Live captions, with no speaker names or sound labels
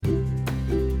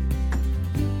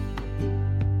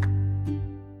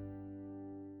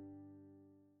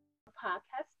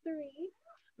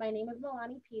My name is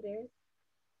Milani Peters,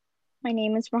 My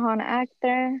name is Rahana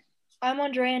Akhtar. I'm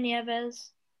Andrea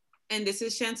Nieves. And this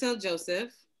is Chantel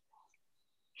Joseph.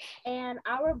 and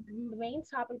our main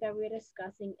topic that we're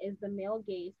discussing is the male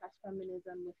gaze as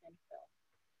feminism within film.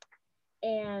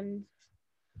 And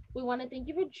we want to thank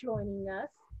you for joining us.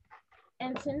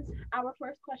 And since our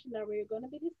first question that we're going to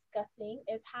be discussing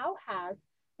is how has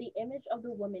the image of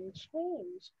the woman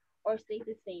changed or stayed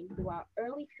the same throughout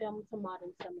early film to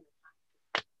modern cinema?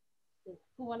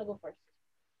 Who want to go first?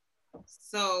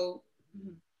 So,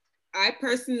 I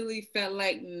personally felt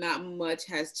like not much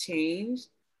has changed,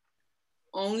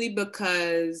 only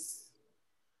because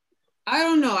I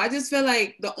don't know. I just feel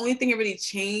like the only thing that really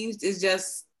changed is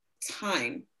just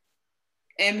time.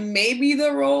 And maybe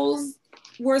the roles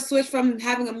were switched from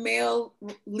having a male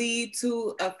lead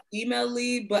to a female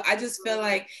lead, but I just feel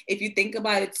like if you think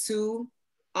about it too,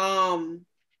 um,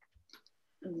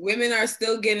 women are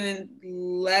still getting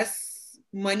less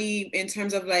money in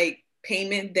terms of like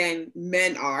payment than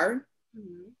men are.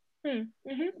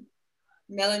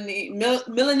 Melanie,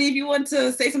 if you want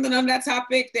to say something on that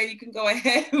topic, then you can go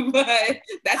ahead. But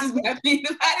that's just my opinion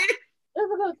about it.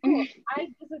 It's cool. I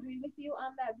disagree with you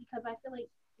on that because I feel like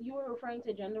you were referring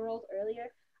to gender roles earlier.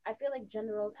 I feel like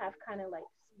gender roles have kind of like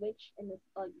switched in this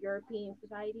European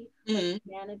society. Like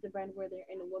man is the breadwinner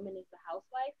and the woman is the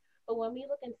housewife. But when we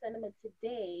look in cinema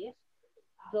today,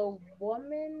 the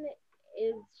woman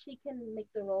is she can make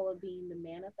the role of being the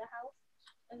man of the house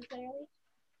necessarily.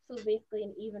 So it's basically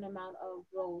an even amount of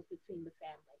roles between the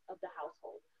family of the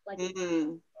household, like in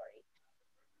the story.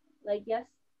 Like yes,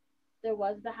 there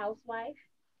was the housewife,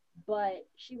 but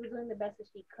she was doing the best that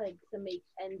she could to make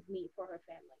ends meet for her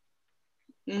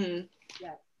family.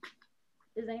 Yes.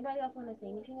 Does anybody else want to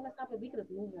say anything on this topic? We could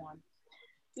just move on.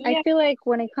 I feel like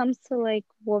when it comes to like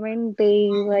women, they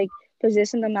like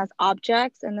position them as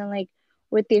objects, and then like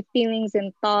with their feelings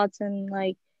and thoughts and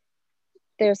like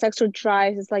their sexual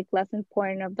drives is like less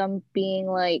important of them being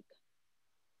like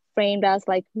framed as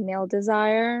like male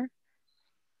desire.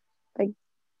 Like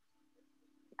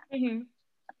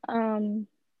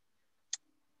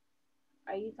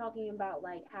Are you talking about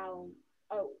like how?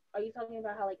 Oh, are you talking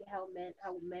about how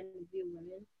men view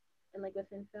women, and like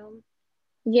within film?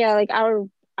 yeah, like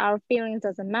our feelings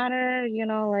doesn't matter, you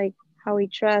know, like how we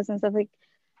dress and stuff like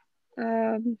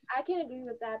I can agree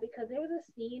with that because there was a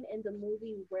scene in the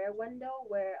movie Rear Window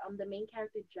where the main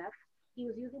character Jeff he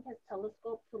was using his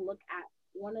telescope to look at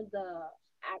one of the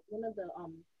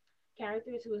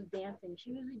characters who was dancing.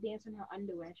 She was dancing her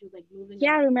underwear and she was like moving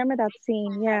yeah, I around. remember that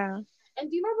scene. Yeah. And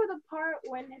do you remember the part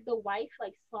when the wife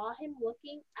like saw him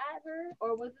looking at her,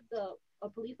 or was it the a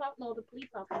police officer? No, the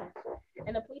police officer.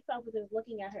 And the police officer was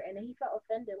looking at her, and then he felt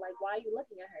offended, like, "Why are you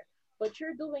looking at her? But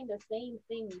you're doing the same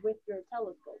thing with your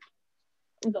telescope."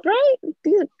 So, Right?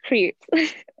 These are creeps.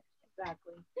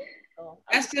 exactly. So,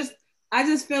 I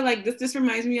just feel like this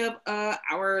reminds me of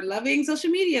our loving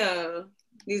social media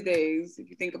these days, if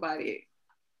you think about it.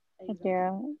 exactly.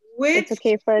 Yeah. It's Which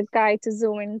okay for a guy to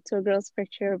zoom into a girl's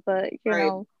picture, but you right.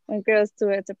 know, when girls do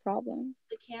it, it's a problem.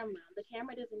 The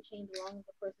camera doesn't change as long as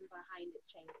the person behind it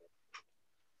changes.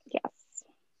 Yes.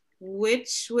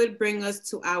 Which would bring us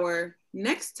to our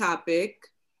next topic.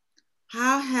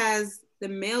 How has the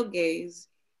male gaze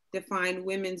defined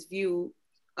women's view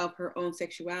of her own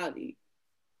sexuality?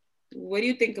 What do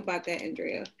you think about that,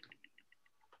 Andrea?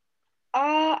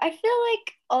 I feel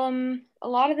like a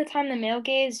lot of the time the male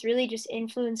gaze really just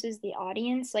influences the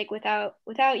audience, like without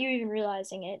you even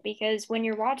realizing it, because when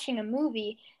you're watching a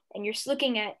movie and you're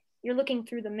looking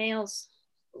through the male's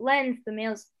lens, the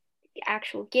male's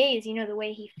actual gaze, you know, the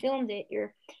way he filmed it,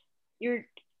 you're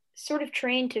sort of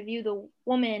trained to view the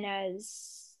woman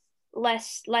as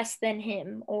less than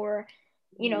him, or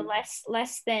you know,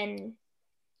 less than,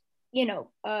 you know,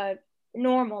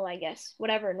 normal, I guess,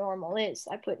 whatever normal is.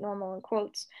 I put normal in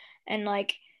quotes. And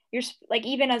like like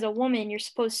even as a woman, you're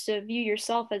supposed to view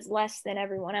yourself as less than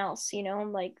everyone else, you know?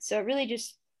 Like so it really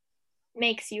just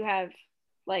makes you have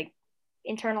like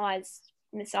internalized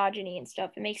misogyny and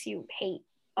stuff. It makes you hate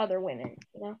other women,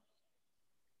 you know?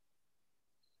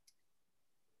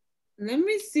 Let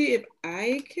me see if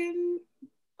I can.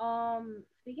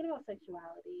 Speaking about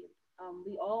sexuality,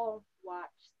 we all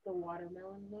watched The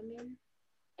Watermelon Woman,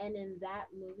 and in that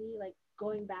movie, like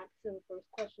going back to the first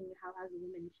question, how has the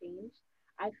woman changed?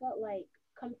 I felt like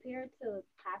compared to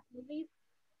past movies,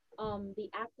 the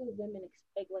act of women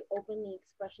like openly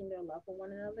expressing their love for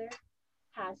one another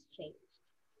has changed.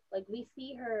 Like we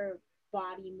see her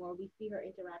body more, we see her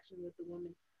interaction with the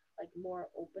women like more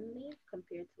openly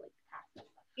compared to like past.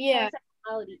 Yeah. Her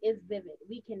sexuality is vivid.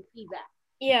 We can see that.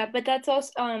 Yeah, but that's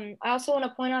also I also want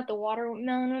to point out The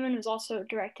Watermelon Woman was also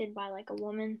directed by like a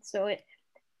woman, so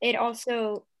it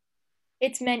also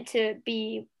it's meant to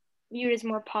be viewed as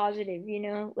more positive, you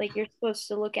know? Like you're supposed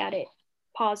to look at it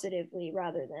positively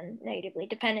rather than negatively,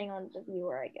 depending on the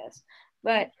viewer, I guess.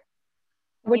 But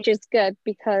which is good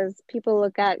because people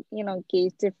look at, you know,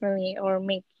 gays differently or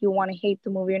make you want to hate the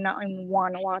movie or not even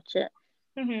want to watch it.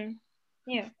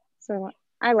 Yeah. So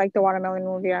I like the Watermelon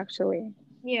movie actually.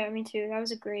 Yeah, me too. That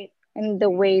was a great. And the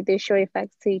way they show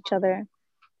effects to each other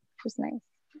was nice.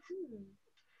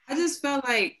 I just felt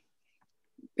like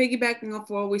piggybacking off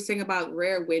what we sing about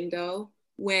Rear Window,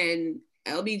 when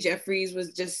LB Jeffries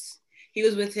was he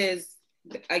was with his,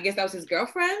 I guess that was his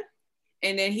girlfriend.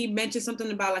 And then he mentioned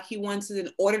something about like he wanted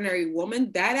an ordinary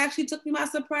woman. That actually took me by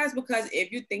surprise because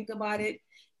if you think about it,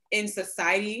 in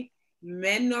society,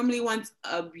 men normally want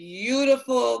a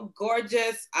beautiful,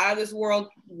 gorgeous, out of this world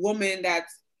woman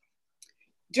that's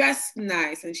dressed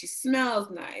nice and she smells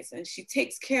nice and she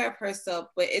takes care of herself.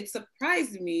 But it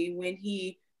surprised me when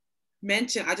he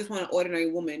mentioned, I just want an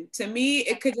ordinary woman. To me,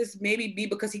 it could just maybe be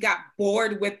because he got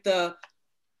bored with the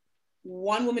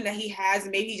one woman that he has,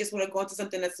 and maybe he just want to go into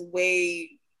something that's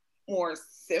way more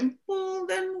simple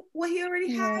than what he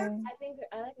already has. I like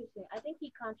what you're saying. I think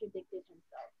he contradicted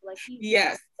himself. Like he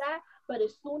yes that, but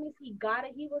as soon as he got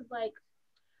it, he was like,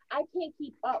 I can't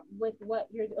keep up with what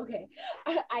you're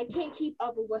I can't keep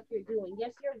up with what you're doing.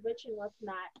 Yes, you're rich and what's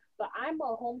not, but I'm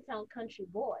a hometown country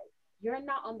boy. We're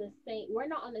not on the same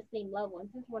level.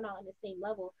 And since we're not on the same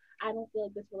level, I don't feel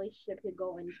like this relationship could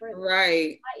go any further.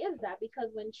 Right. Why is that? Because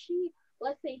when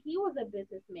let's say he was a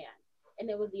businessman and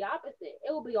it was the opposite, it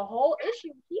would be a whole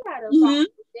issue. He had a problem with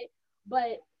it.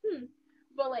 But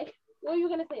like, what were you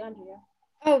gonna say, Andrea?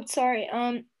 Oh, sorry.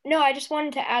 No, I just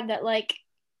wanted to add that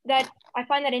that I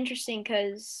find that interesting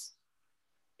because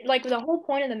like the whole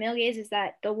point of the male gaze is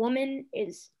that the woman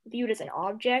is viewed as an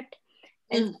object,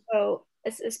 and so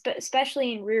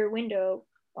especially in Rear Window,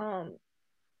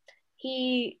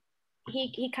 he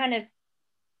kind of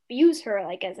views her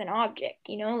like as an object,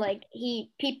 you know, like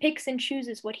he picks and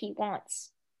chooses what he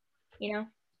wants, you know.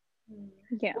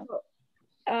 Yeah.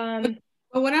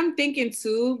 But what I'm thinking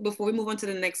too, before we move on to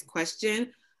the next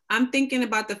question, I'm thinking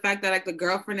about the fact that like the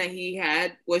girlfriend that he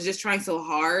had was just trying so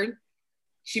hard.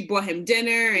 She brought him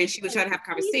dinner and she was trying to have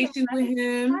conversations with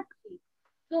him.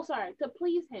 So sorry, to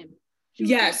please him.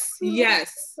 Yes.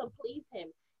 To please him.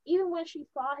 Even when she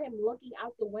saw him looking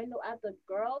out the window at the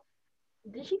girl,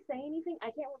 did she say anything?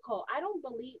 I can't recall. I don't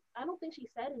think she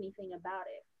said anything about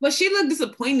it. But she looked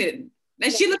disappointed.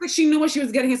 And she looked like she knew what she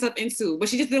was getting herself into, but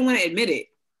she just didn't want to admit it.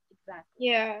 Exactly.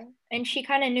 Yeah. And she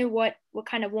kind of knew what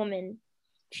kind of woman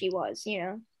she was, you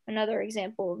know. Another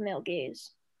example of male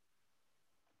gaze.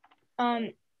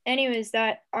 Anyways,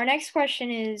 that our next question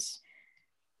is,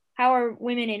 how are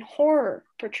women in horror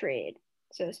portrayed?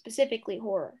 So specifically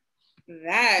horror.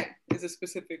 That is a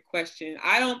specific question.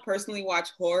 I don't personally watch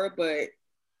horror, but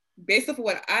based off of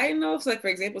what I know, so like for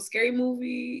example, Scary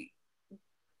Movie,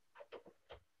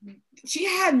 she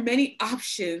had many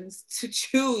options to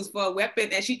choose for a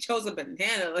weapon and she chose a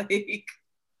banana. Like,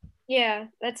 yeah,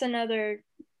 that's another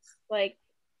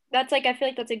that's I feel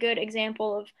like that's a good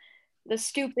example of the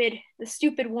stupid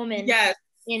woman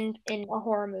in a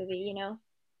horror movie, you know,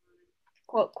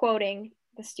 quoting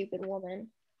the stupid woman.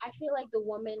 I feel like the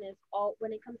woman is all,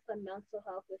 when it comes to mental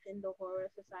health within the horror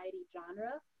society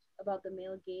genre about the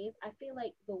male gaze, I feel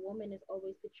like the woman is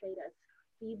always portrayed as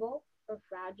feeble or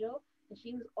fragile, and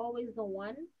she was always the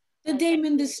one. The dame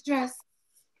in distress.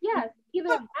 Yes, either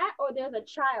that or there's a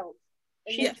child.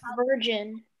 She's a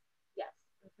virgin. Yes.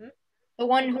 The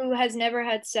one who has never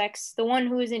had sex, the one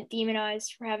who isn't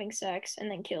demonized for having sex and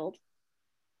then killed.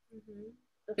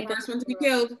 The first one to be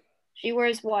killed. She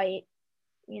wears white,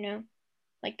 you know,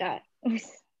 like that.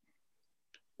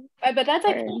 But that's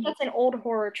an old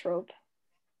horror trope.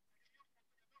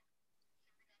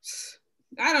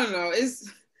 I don't know. It's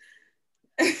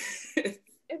okay.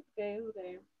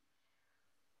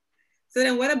 So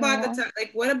then, what about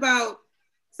what about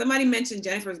somebody mentioned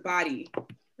Jennifer's Body?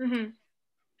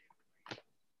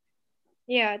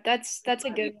 Yeah, that's a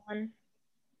good one.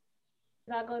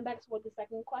 Now going back to what the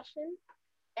second question,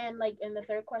 and like in the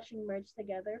third question merged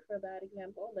together for that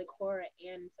example, like horror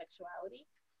and sexuality.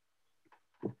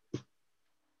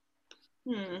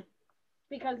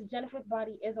 Because Jennifer's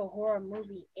Body is a horror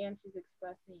movie and she's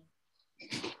expressing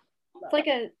love. It's like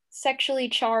a sexually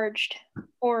charged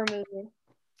horror movie.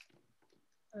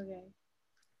 Okay.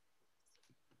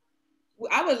 We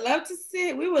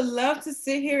would love to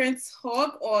sit here and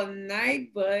talk all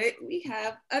night, but we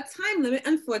have a time limit,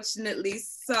 unfortunately.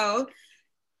 So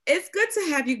it's good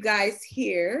to have you guys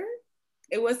here.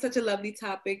 It was such a lovely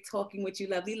topic talking with you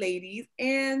lovely ladies.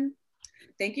 And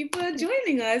thank you for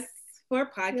joining us for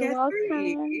podcast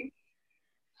 3.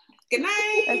 Good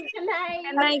night.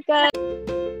 Good night,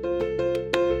 guys.